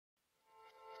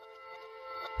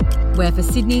We're for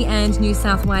Sydney and New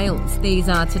South Wales. These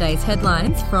are today's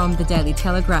headlines from the Daily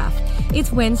Telegraph.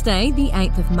 It's Wednesday, the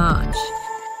 8th of March.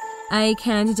 A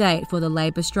candidate for the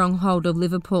Labor stronghold of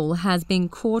Liverpool has been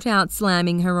caught out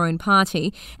slamming her own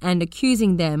party and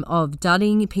accusing them of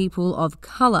dudding people of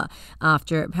colour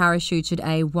after it parachuted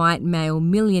a white male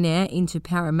millionaire into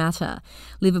Parramatta.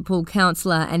 Liverpool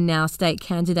councillor and now state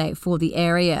candidate for the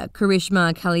area,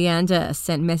 Karishma Kalyandah,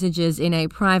 sent messages in a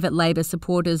private Labor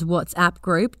supporters WhatsApp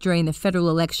group during the federal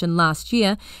election last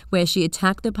year, where she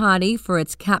attacked the party for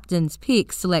its captain's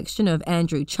pick selection of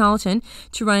Andrew Charlton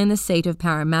to run in the seat of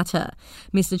Parramatta.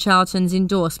 Mr Charlton's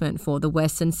endorsement for the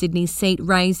Western Sydney seat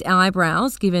raised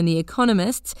eyebrows, given the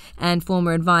Economist and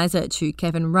former advisor to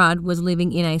Kevin Rudd was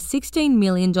living in a $16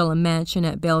 million mansion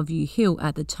at Bellevue Hill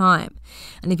at the time.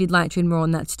 And if you'd like to read more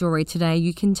on that story today,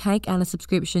 you can take out a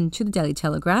subscription to the Daily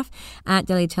Telegraph at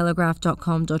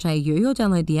dailytelegraph.com.au or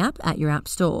download the app at your app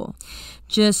store.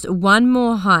 Just one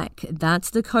more hike. That's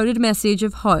the coded message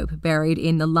of hope buried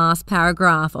in the last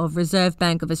paragraph of Reserve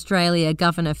Bank of Australia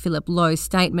Governor Philip Lowe's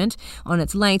statement on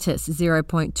its latest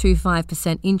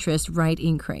 0.25% interest rate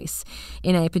increase.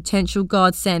 In a potential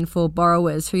godsend for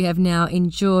borrowers who have now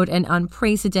endured an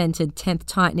unprecedented 10th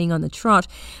tightening on the trot,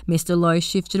 Mr Lowe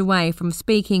shifted away from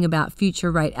speaking about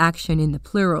future rate action in the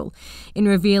plural. In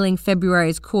revealing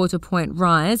February's quarter point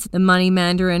rise, the money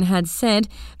mandarin had said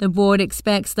the board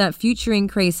expects that future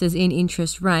increases in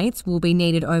interest rates will be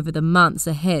needed over the months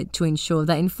ahead to ensure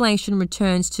that inflation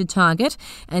returns to target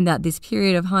and that this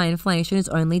period of high inflation is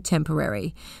only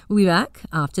temporary. We'll be back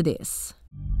after this.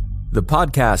 The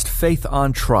podcast Faith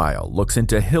on Trial looks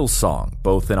into Hillsong,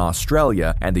 both in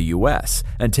Australia and the US,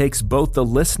 and takes both the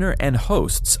listener and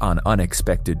hosts on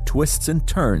unexpected twists and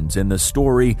turns in the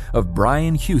story of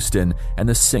Brian Houston and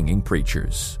the Singing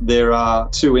Preachers. There are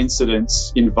two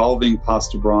incidents involving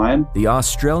Pastor Brian. The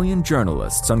Australian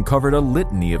journalists uncovered a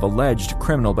litany of alleged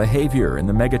criminal behaviour in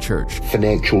the megachurch.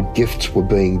 Financial gifts were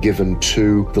being given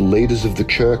to the leaders of the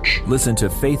church. Listen to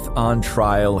Faith on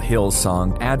Trial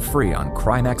Hillsong ad-free on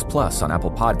Crimex Plus on Apple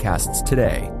Podcasts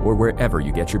today or wherever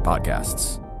you get your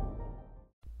podcasts.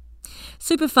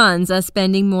 Super funds are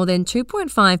spending more than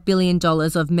 $2.5 billion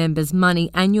of members' money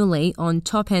annually on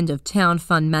top-end-of-town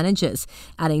fund managers,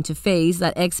 adding to fees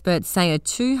that experts say are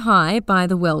too high by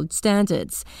the world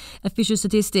standards. Official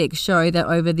statistics show that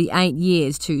over the 8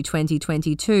 years to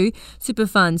 2022, super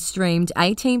funds streamed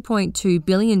 $18.2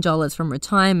 billion from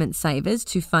retirement savers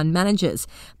to fund managers,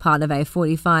 part of a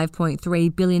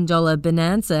 $45.3 billion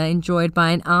bonanza enjoyed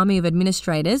by an army of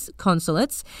administrators,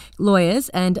 consulates, lawyers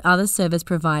and other service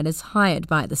providers hired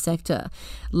by the sector.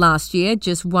 Last year,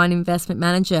 just one investment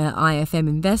manager, IFM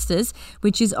Investors,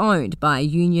 which is owned by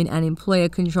union and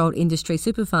employer-controlled industry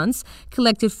super funds,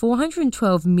 collected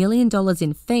 $412 million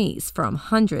in fees from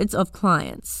hundreds of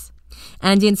clients.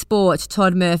 And in sport,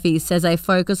 Todd Murphy says a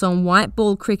focus on white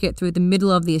ball cricket through the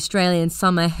middle of the Australian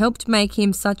summer helped make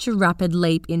him such a rapid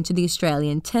leap into the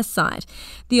Australian test side.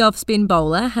 The off-spin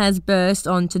bowler has burst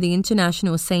onto the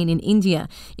international scene in India,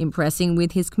 impressing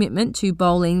with his commitment to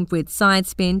bowling with side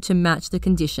spin to match the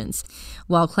conditions,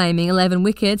 while claiming 11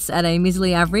 wickets at a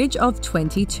measly average of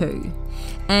 22.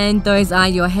 And those are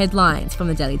your headlines from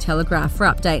the Daily Telegraph. For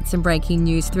updates and breaking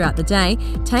news throughout the day,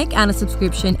 take out a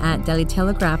subscription at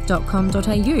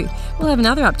dailytelegraph.com.au. We'll have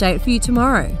another update for you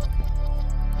tomorrow.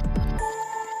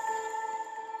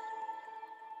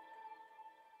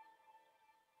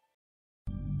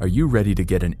 Are you ready to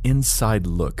get an inside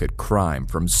look at crime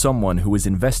from someone who has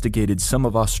investigated some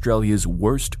of Australia's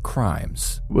worst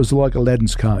crimes? It was like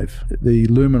Aladdin's Cave. The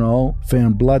luminol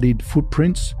found bloodied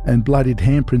footprints and bloodied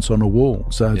handprints on a wall,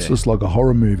 so it's just like a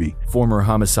horror movie. Former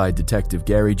homicide detective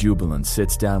Gary Jubilant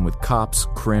sits down with cops,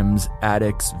 crims,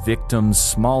 addicts, victims,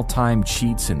 small-time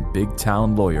cheats, and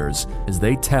big-town lawyers as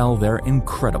they tell their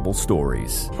incredible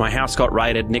stories. My house got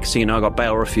raided. Next thing you know, I got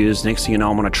bail refused. Next thing you know,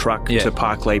 I'm on a truck to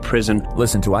Parklea Prison.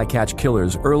 Listen to I Catch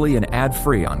Killers early and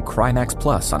ad-free on Crimex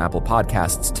Plus on Apple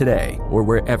Podcasts today or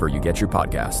wherever you get your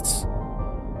podcasts.